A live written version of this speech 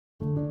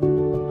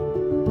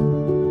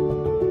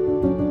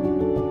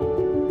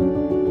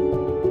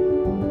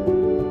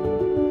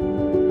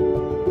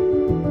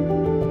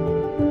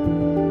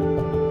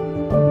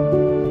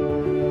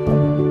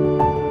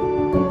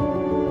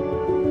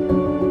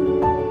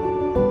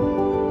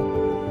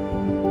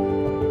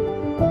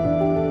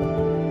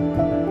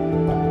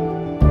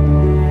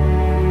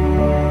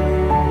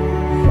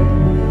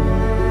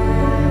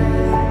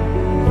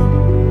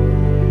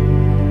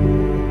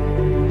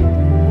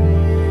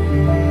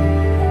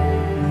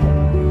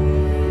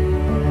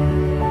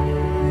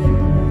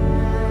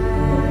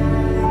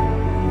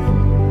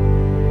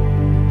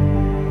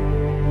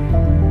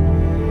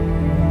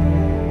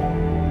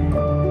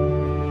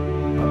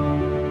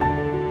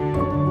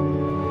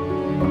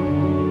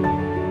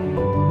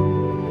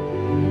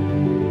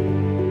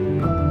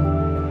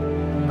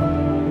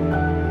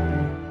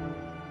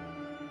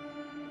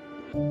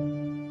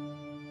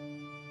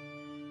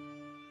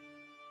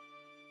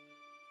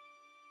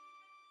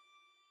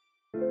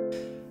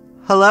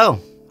Hello,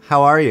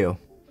 how are you?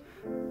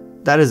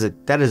 That is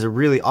a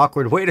really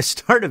awkward way to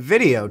start a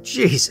video.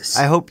 Jesus.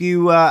 I hope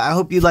you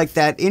liked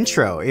that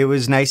intro. It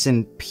was nice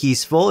and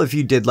peaceful. If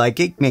you did like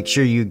it, make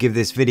sure you give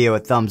this video a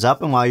thumbs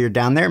up, and while you're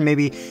down there,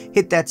 maybe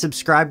hit that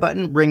subscribe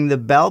button, ring the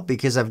bell,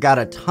 because I've got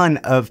a ton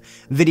of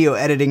video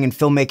editing and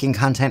filmmaking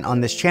content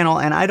on this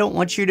channel, and I don't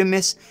want you to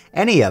miss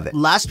any of it.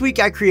 Last week,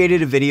 I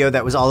created a video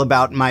that was all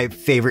about my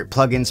favorite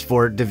plugins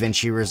for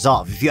Davinci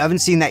Resolve. If you haven't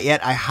seen that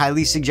yet, I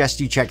highly suggest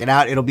you check it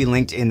out. It'll be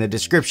linked in the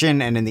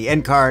description and in the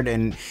end card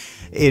and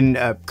in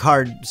a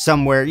card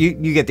somewhere.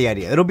 You get the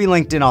idea. It'll be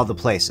linked in all the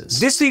places.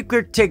 This week,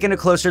 we're taking a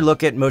closer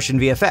look at Motion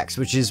VFX,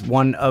 which is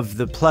one of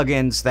the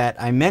plugins that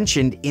I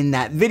mentioned in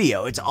that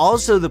video. It's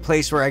also the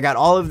place where I got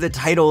all of the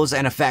titles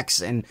and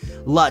effects and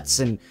LUTs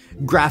and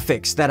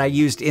graphics that I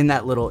used in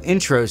that little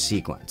intro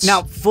sequence.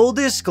 Now, full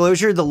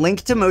disclosure, the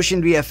link to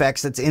Motion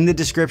VFX that's in the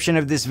description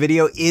of this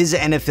video is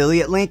an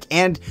affiliate link,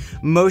 and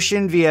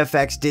Motion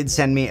VFX did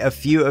send me a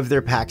few of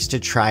their packs to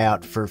try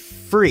out for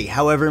free.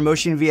 However,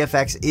 Motion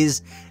VFX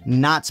is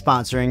not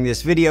sponsoring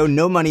this video.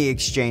 No money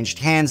exchanged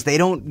hands. They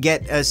don't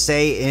get a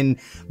say in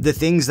the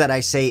things that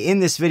I say in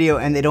this video,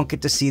 and they don't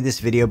get to see this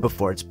video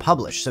before it's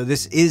published. So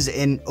this is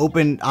an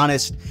open,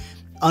 honest,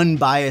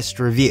 unbiased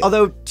review.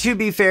 Although, to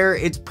be fair,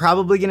 it's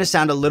probably going to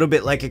sound a little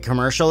bit like a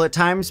commercial at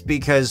times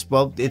because,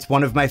 well, it's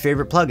one of my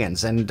favorite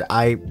plugins, and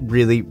I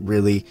really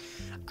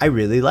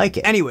like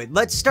it. Anyway,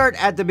 let's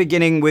start at the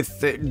beginning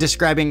with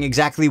describing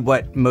exactly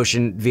what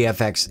Motion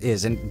VFX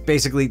is. And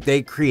basically,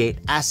 they create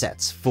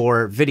assets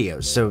for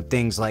videos. So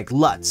things like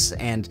LUTs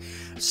and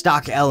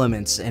stock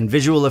elements and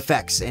visual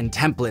effects and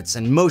templates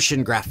and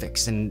motion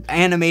graphics and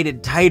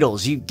animated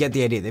titles. You get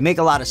the idea. They make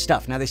a lot of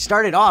stuff. Now, they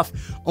started off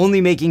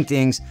only making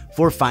things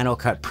for Final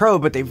Cut Pro,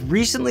 but they've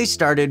recently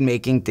started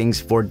making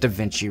things for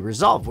Davinci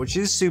Resolve, which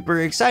is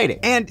super exciting.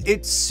 And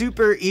it's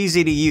super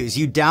easy to use.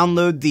 You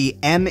download the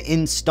M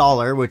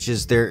installer, which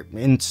is their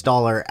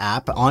installer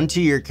app, onto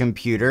your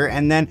computer,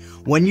 and then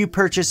when you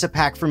purchase a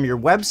pack from your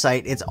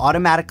website, it's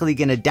automatically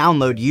going to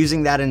download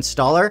using that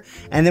installer.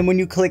 And then when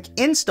you click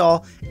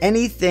install,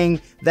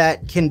 anything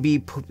that can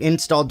be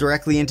installed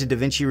directly into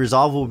Davinci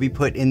Resolve will be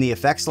put in the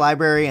effects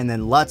library, and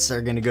then LUTs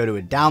are going to go to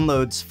a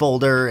downloads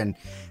folder, and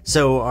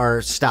so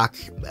are stock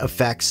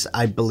effects.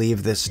 I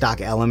believe the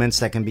stock elements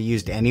that can be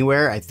used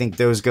anywhere, I think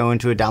those go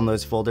into a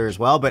downloads folder as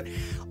well. But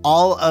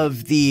all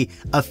of the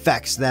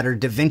effects that are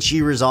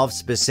Davinci Resolve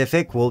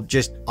specific will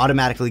just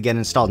automatically get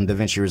installed in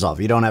Davinci Resolve.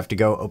 You don't have to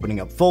go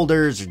opening up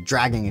folders or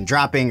dragging and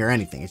dropping or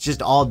anything. It's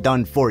just all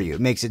done for you.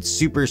 It makes it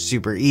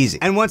super easy.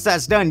 And once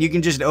that's done, you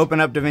can just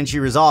open up Davinci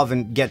Resolve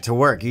and get to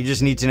work. You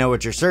just need to know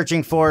what you're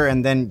searching for,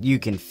 and then you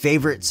can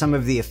favorite some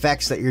of the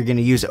effects that you're going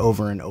to use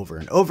over and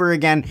over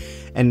again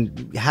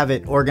and have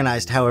it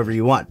organized however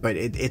you want, but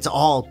it's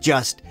all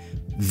just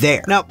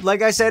there. Now,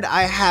 like I said,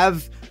 I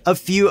have a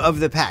few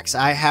of the packs.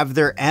 I have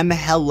their M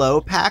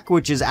Hello pack,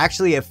 which is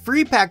actually a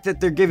free pack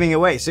that they're giving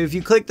away. So if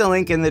you click the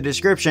link in the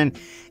description,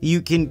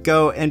 you can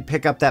go and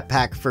pick up that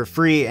pack for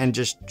free and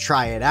just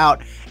try it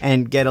out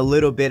and get a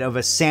little bit of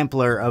a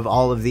sampler of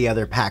all of the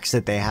other packs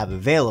that they have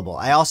available.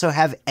 I also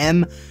have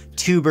M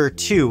Tuber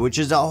 2, which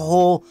is a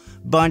whole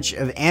bunch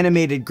of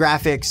animated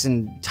graphics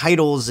and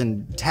titles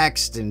and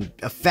text and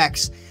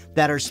effects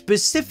that are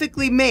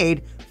specifically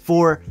made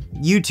for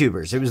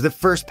YouTubers. It was the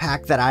first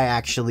pack that I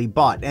actually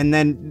bought. And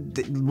then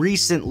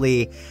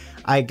recently,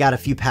 I got a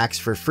few packs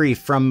for free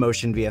from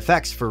Motion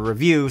VFX for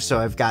review. So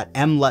I've got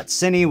M-LUT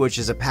Cine, which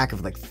is a pack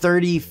of like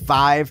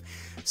 35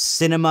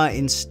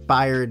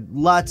 cinema-inspired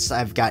LUTs.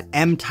 I've got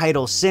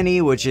M-Title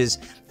Cine, which is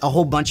a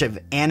whole bunch of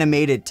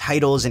animated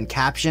titles and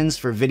captions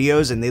for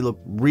videos, and they look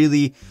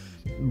really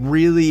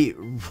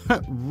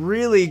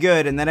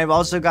good. And then I've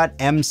also got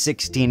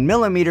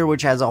M16mm,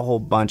 which has a whole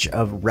bunch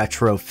of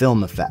retro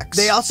film effects.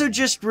 They also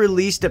just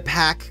released a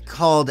pack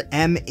called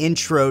M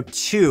Intro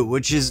 2,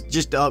 which is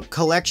just a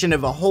collection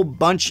of a whole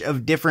bunch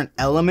of different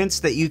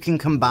elements that you can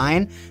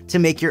combine to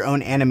make your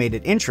own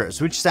animated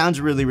intros, which sounds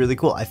really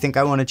cool. I think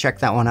I want to check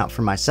that one out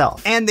for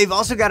myself. And they've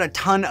also got a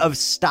ton of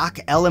stock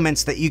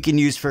elements that you can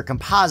use for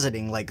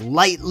compositing, like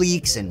light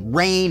leaks and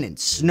rain and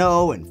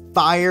snow and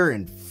fire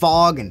and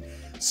fog and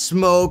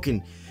smoke,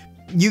 and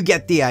you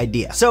get the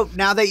idea. So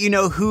now that you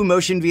know who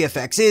Motion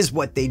VFX is,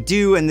 what they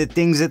do, and the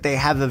things that they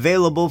have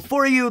available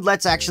for you,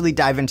 let's actually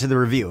dive into the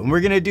review. And we're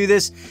gonna do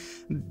this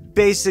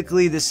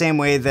basically the same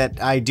way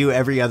that I do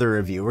every other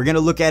review. We're gonna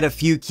look at a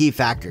few key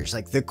factors,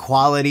 like the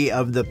quality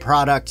of the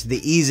product, the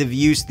ease of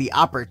use, the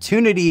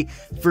opportunity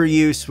for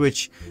use,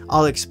 which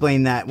I'll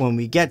explain that when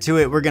we get to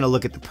it. We're gonna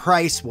look at the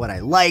price, what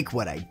I like,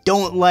 what I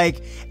don't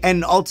like,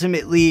 and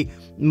ultimately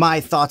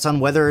my thoughts on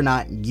whether or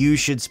not you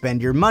should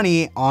spend your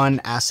money on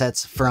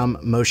assets from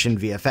Motion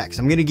VFX.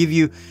 I'm gonna give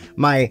you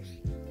my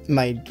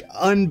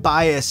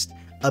unbiased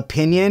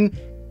opinion,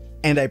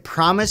 and I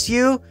promise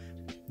you,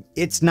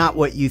 it's not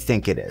what you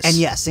think it is. And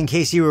yes, in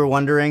case you were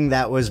wondering,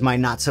 that was my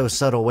not so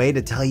subtle way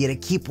to tell you to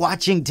keep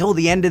watching till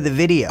the end of the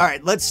video. All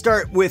right, let's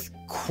start with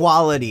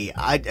quality.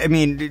 I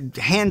mean,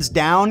 hands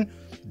down,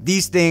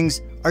 these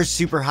things are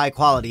super high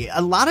quality.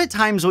 A lot of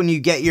times when you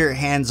get your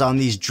hands on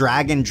these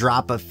drag and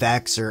drop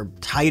effects or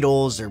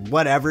titles or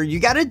whatever, you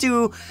got to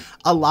do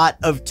a lot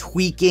of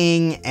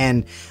tweaking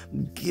and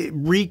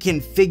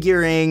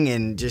reconfiguring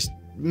and just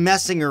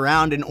messing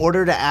around in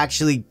order to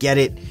actually get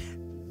it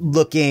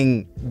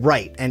looking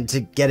right and to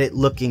get it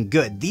looking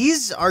good.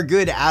 These are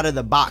good out of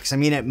the box. I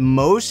mean, at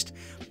most,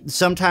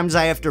 sometimes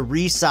I have to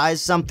resize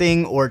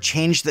something or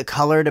change the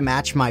color to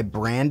match my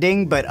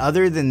branding, but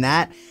other than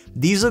that,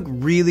 these look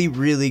really,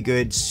 really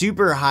good,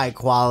 super high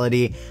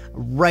quality,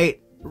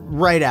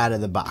 right out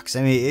of the box.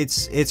 I mean,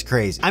 it's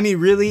crazy. I mean,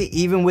 really,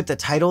 even with the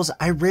titles,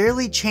 I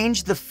rarely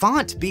change the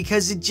font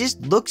because it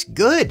just looks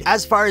good.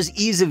 As far as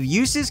ease of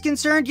use is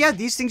concerned, yeah,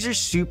 these things are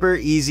super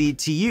easy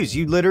to use.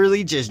 You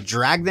literally just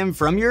drag them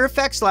from your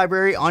effects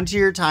library onto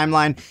your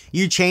timeline.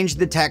 You change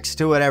the text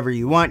to whatever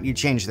you want. You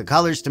change the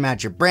colors to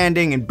match your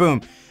branding, and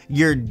boom,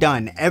 you're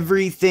done.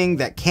 Everything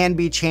that can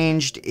be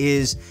changed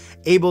is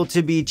able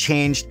to be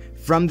changed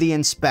from the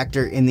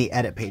inspector in the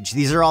edit page.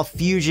 These are all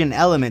Fusion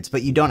elements,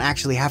 but you don't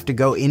actually have to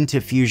go into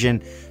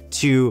Fusion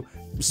to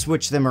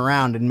switch them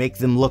around and make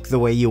them look the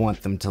way you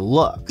want them to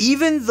look.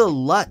 Even the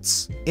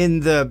LUTs in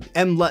the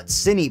MLUT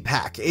Cine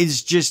pack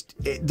is just,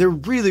 they're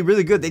really,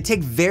 really good. They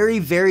take very,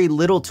 very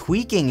little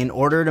tweaking in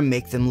order to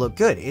make them look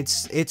good.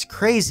 It's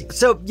crazy.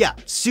 So yeah,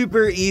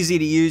 super easy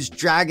to use,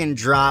 drag and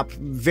drop,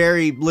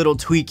 very little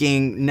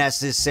tweaking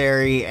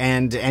necessary,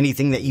 and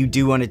anything that you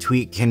do want to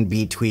tweak can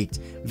be tweaked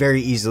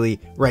very easily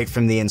right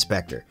from the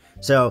inspector.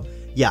 So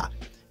yeah,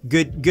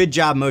 good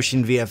job,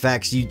 Motion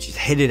VFX. You just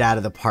hit it out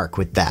of the park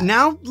with that.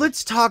 Now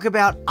let's talk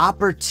about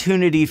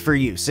opportunity for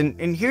use.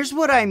 And here's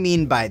what I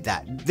mean by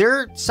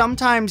that.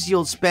 Sometimes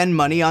you'll spend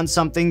money on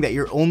something that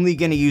you're only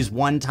gonna use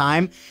one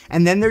time,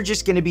 and then they're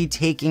just gonna be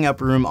taking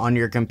up room on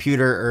your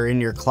computer or in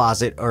your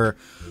closet or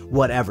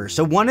whatever.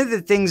 So one of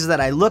the things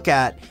that I look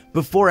at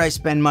before I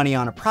spend money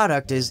on a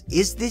product is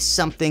this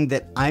something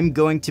that I'm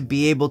going to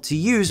be able to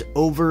use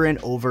over and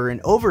over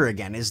and over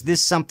again? Is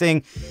this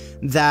something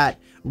that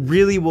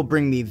really will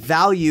bring me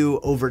value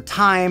over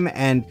time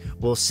and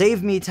will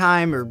save me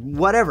time, or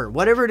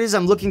whatever it is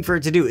I'm looking for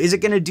it to do? Is it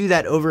going to do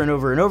that over and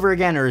over and over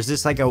again, or is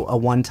this like a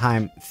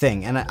one-time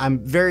thing? And I'm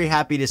very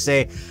happy to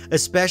say,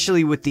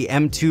 especially with the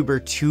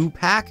MTuber 2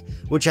 pack,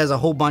 which has a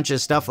whole bunch of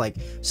stuff like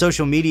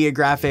social media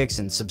graphics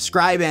and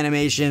subscribe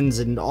animations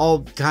and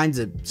all kinds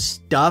of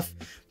stuff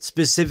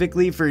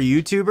specifically for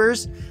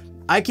YouTubers,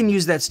 I can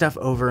use that stuff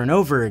over and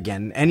over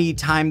again.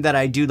 Anytime that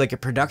I do like a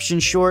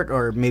production short,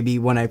 or maybe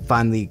when I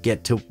finally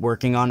get to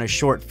working on a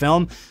short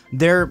film,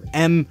 their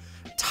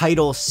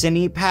title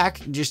Cine pack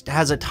just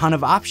has a ton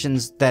of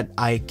options that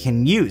I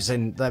can use.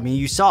 And I mean,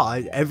 you saw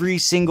every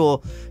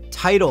single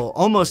title,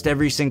 almost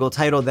every single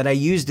title that I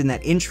used in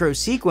that intro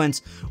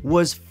sequence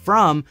was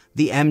from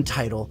the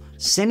title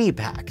Cine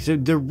pack. So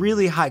they're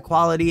really high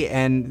quality,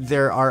 and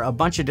there are a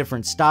bunch of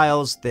different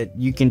styles that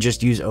you can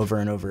just use over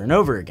and over and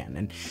over again.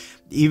 And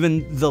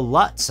even the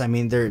LUTs, I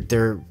mean,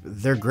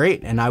 they're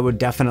great, and I would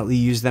definitely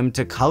use them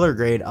to color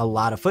grade a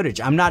lot of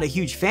footage. I'm not a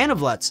huge fan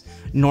of LUTs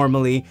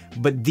normally,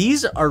 but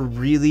these are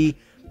really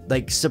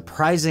like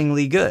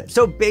surprisingly good.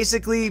 So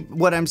basically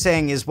what I'm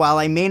saying is, while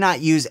I may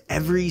not use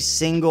every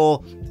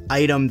single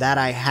item that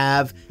I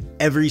have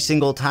every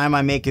single time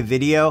I make a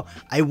video,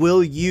 I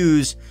will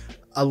use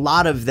a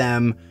lot of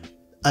them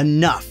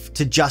enough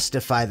to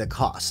justify the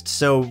cost.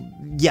 So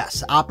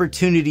yes,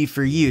 opportunity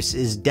for use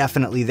is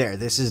definitely there.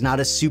 This is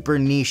not a super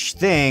niche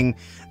thing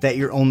that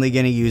you're only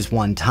going to use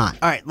one time.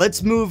 All right,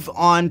 let's move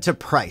on to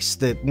price.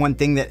 The one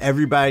thing that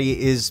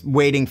everybody is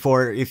waiting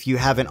for, if you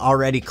haven't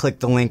already clicked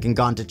the link and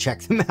gone to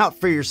check them out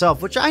for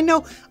yourself, which I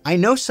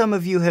know some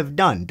of you have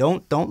done.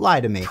 Don't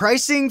lie to me.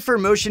 Pricing for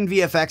Motion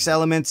VFX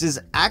elements is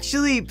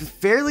actually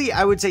fairly,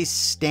 I would say,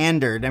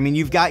 standard. I mean,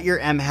 you've got your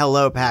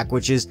Hello pack,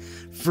 which is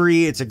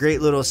free. It's a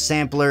great little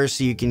sampler,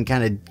 so you can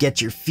kind of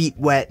get your feet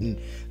wet and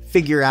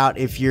figure out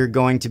if you're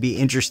going to be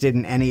interested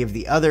in any of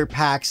the other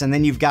packs. And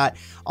then you've got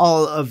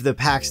all of the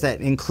packs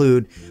that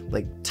include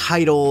like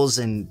titles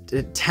and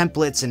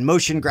templates and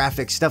motion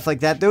graphics, stuff like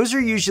that. Those are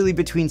usually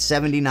between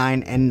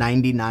 $79 and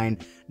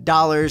 $99.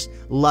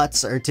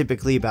 LUTs are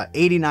typically about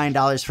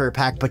 $89 for a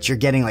pack, but you're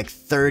getting like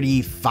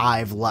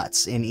 35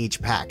 LUTs in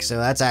each pack. So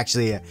that's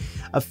actually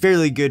a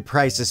fairly good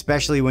price,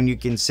 especially when you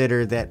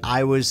consider that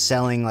I was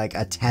selling like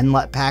a 10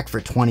 LUT pack for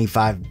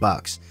 25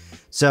 bucks.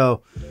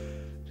 So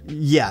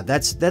yeah,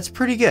 that's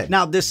pretty good.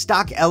 Now, the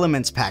stock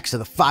elements pack, so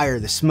the fire,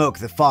 the smoke,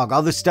 the fog,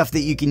 all the stuff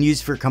that you can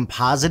use for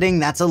compositing,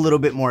 that's a little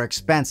bit more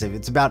expensive.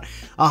 It's about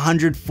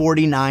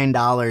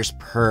 $149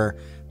 per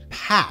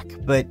pack,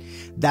 but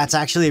that's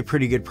actually a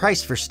pretty good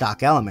price for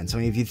stock elements. I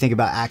mean, if you think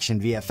about Action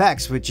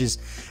VFX, which is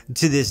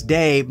to this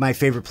day my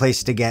favorite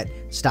place to get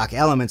stock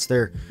elements,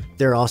 they're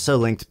also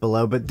linked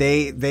below, but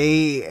I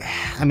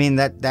mean,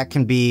 that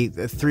can be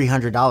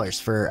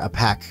 $300 for a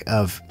pack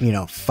of, you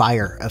know,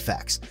 fire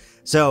effects.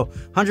 So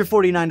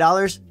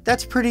 $149,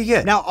 that's pretty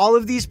good. Now, all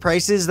of these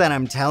prices that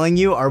I'm telling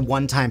you are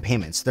one-time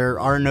payments.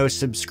 There are no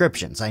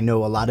subscriptions. I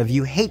know a lot of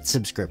you hate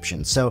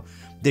subscriptions, so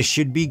this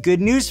should be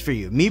good news for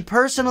you. Me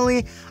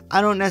personally,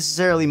 I don't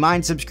necessarily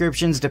mind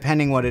subscriptions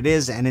depending what it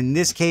is, and in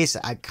this case,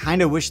 I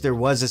kind of wish there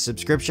was a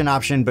subscription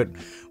option, but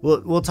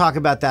we'll talk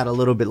about that a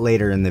little bit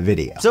later in the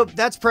video. So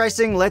that's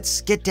pricing.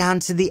 Let's get down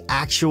to the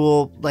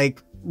actual,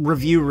 like,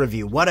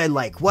 review, what I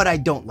like, what I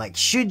don't like.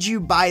 Should you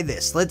buy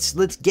this?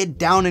 Let's get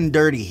down and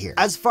dirty here.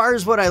 As far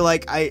as what I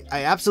like, I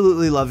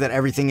absolutely love that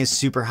everything is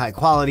super high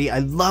quality. I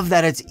love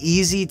that it's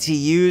easy to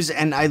use,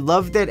 and I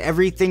love that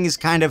everything is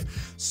kind of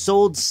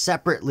sold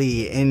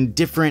separately in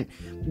different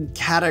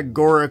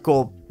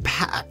categorical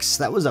packs.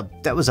 That was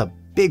a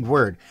big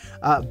word,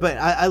 but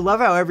I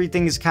love how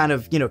everything is kind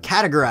of, you know,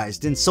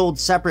 categorized and sold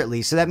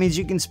separately. So that means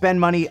you can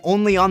spend money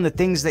only on the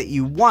things that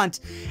you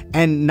want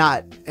and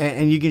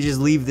you can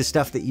just leave the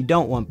stuff that you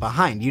don't want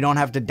behind. You don't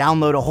have to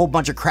download a whole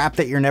bunch of crap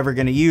that you're never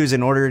going to use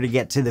in order to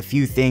get to the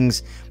few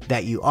things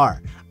that you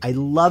are. I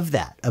love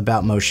that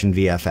about Motion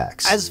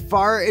VFX. As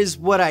far as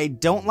what I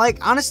don't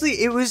like, honestly,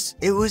 it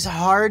was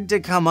hard to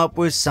come up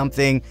with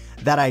something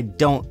that I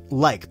don't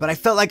like, but I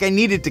felt like I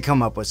needed to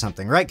come up with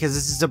something, right? Because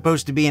this is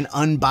supposed to be an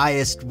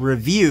unbiased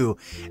review,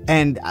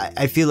 and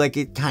I feel like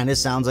it kind of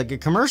sounds like a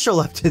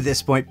commercial up to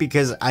this point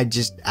because I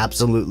just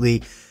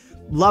absolutely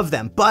love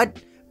them.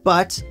 But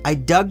I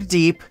dug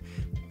deep,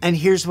 and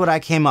here's what I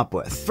came up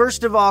with.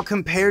 First of all,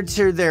 compared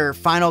to their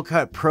Final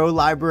Cut Pro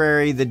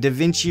library, the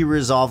Davinci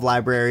Resolve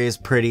library is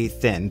pretty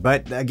thin.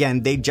 But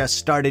again, they just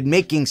started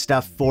making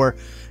stuff for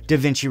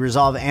Davinci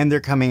Resolve, and they're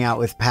coming out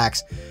with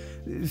packs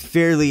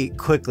fairly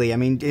quickly. I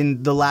mean,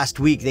 in the last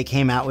week, they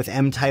came out with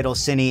M Title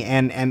Cine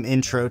and M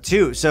Intro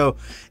too. So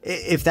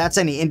if that's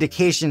any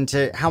indication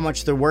to how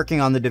much they're working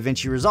on the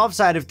Davinci Resolve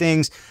side of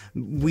things,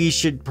 we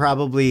should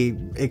probably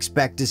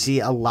expect to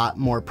see a lot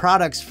more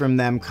products from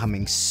them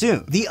coming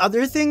soon. The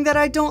other thing that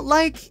I don't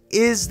like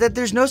is that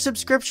there's no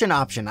subscription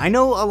option. I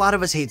know a lot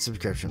of us hate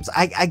subscriptions.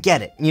 I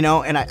get it, you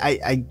know, and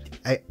I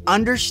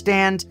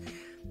understand.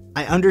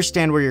 I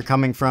understand where you're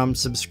coming from.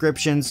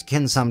 Subscriptions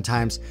can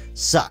sometimes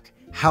suck.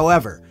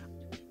 However,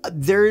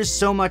 there is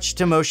so much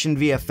to Motion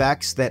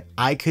VFX that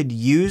I could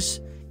use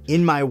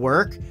in my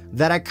work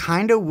that I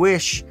kind of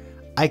wish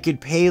I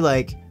could pay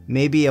like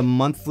maybe a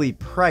monthly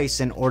price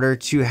in order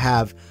to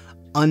have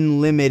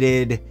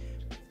unlimited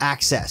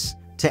access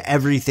to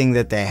everything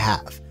that they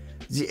have.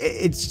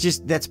 It's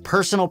just, that's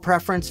personal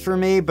preference for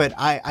me, but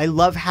I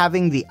love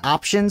having the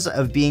options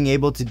of being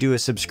able to do a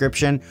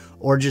subscription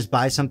or just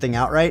buy something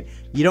outright.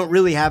 You don't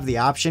really have the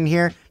option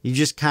here. You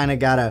just kind of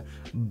gotta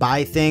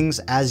buy things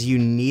as you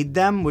need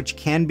them, which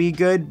can be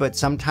good, but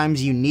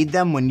sometimes you need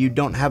them when you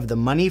don't have the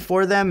money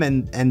for them,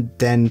 and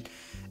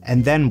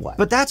then what?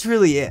 But that's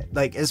really it.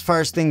 Like, as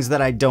far as things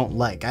that I don't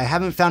like, I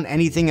haven't found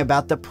anything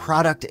about the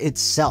product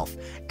itself,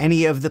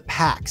 any of the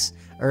packs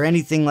or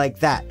anything like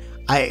that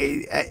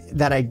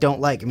that I don't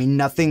like. I mean,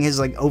 nothing has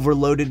like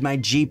overloaded my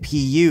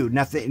GPU.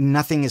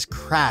 Nothing has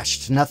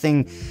crashed.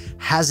 Nothing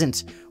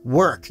hasn't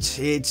worked.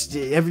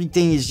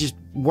 Everything is just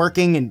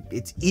working, and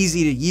it's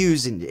easy to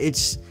use, and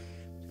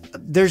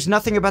there's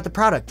nothing about the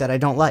product that I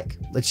don't like.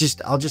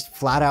 I'll just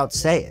flat out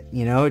say it.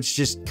 You know, it's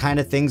just kind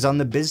of things on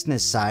the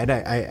business side.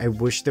 I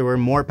wish there were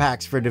more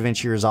packs for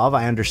Davinci Resolve.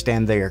 I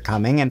understand they are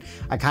coming, and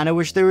I kind of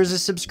wish there was a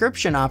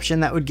subscription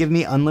option that would give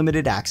me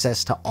unlimited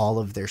access to all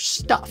of their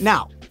stuff.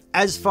 Now,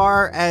 as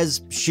far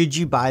as should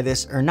you buy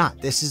this or not,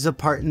 this is a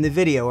part in the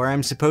video where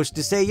I'm supposed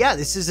to say, yeah,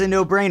 this is a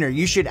no-brainer.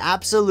 You should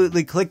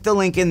absolutely click the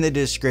link in the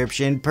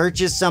description,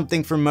 purchase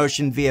something from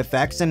Motion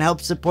VFX, and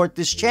help support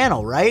this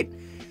channel, right?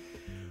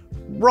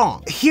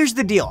 Wrong. Here's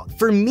the deal.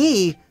 For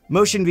me,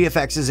 Motion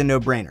VFX is a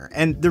no-brainer.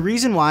 And the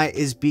reason why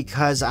is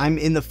because I'm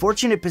in the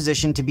fortunate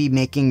position to be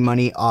making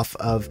money off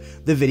of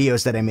the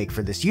videos that I make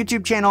for this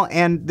YouTube channel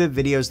and the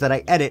videos that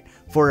I edit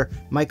for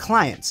my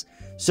clients.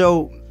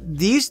 So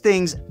these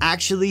things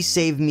actually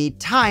save me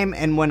time,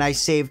 and when I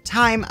save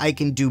time, I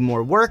can do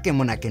more work, and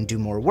when I can do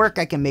more work,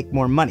 I can make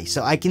more money.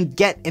 So I can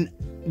get a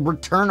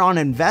return on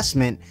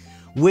investment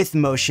with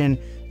Motion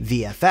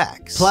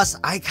VFX. Plus,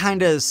 I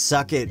kind of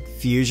suck at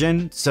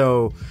Fusion,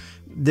 so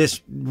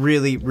this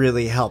really,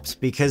 really helps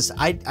because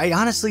I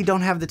honestly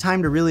don't have the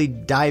time to really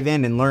dive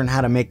in and learn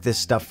how to make this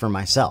stuff for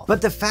myself.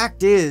 But the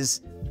fact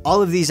is,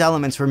 all of these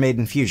elements were made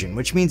in Fusion,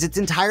 which means it's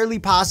entirely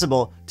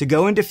possible to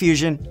go into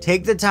Fusion,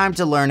 take the time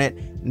to learn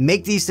it,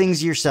 make these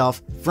things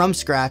yourself from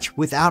scratch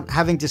without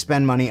having to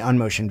spend money on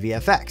Motion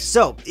VFX.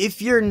 So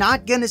if you're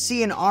not gonna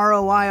see an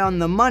ROI on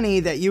the money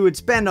that you would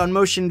spend on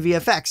Motion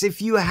VFX,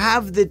 if you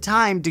have the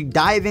time to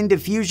dive into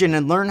Fusion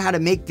and learn how to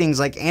make things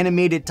like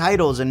animated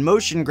titles and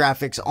motion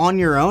graphics on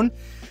your own,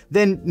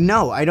 then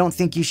no, I don't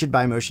think you should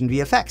buy Motion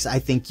VFX. I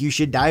think you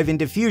should dive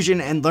into Fusion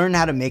and learn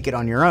how to make it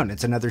on your own.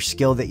 It's another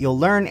skill that you'll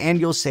learn and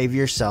you'll save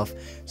yourself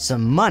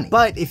some money.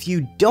 But if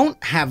you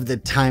don't have the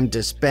time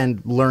to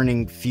spend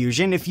learning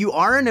Fusion, if you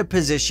are in a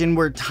position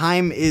where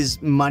time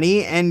is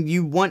money and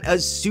you want a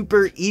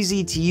super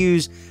easy to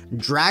use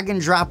drag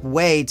and drop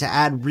way to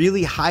add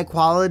really high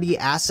quality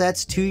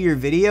assets to your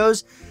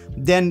videos,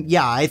 then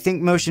yeah, I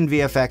think Motion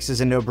VFX is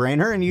a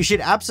no-brainer, and you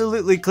should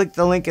absolutely click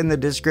the link in the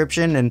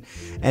description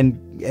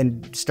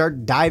and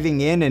start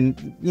diving in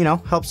and, you know,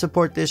 help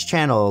support this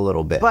channel a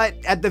little bit. But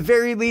at the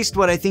very least,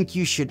 what I think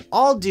you should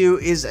all do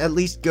is at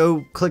least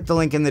go click the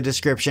link in the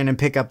description and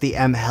pick up the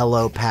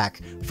Hello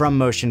pack from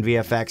Motion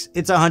VFX.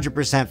 It's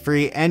 100%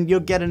 free and you'll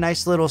get a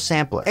nice little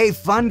sampler. A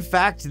fun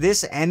fact,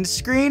 this end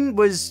screen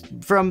was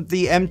from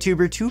the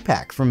Tuber 2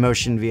 pack from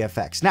Motion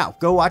VFX. Now,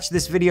 go watch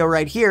this video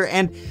right here,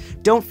 and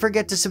don't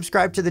forget to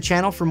subscribe to the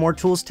channel for more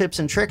tools, tips,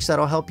 and tricks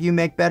that'll help you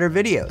make better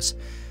videos.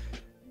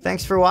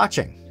 Thanks for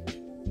watching.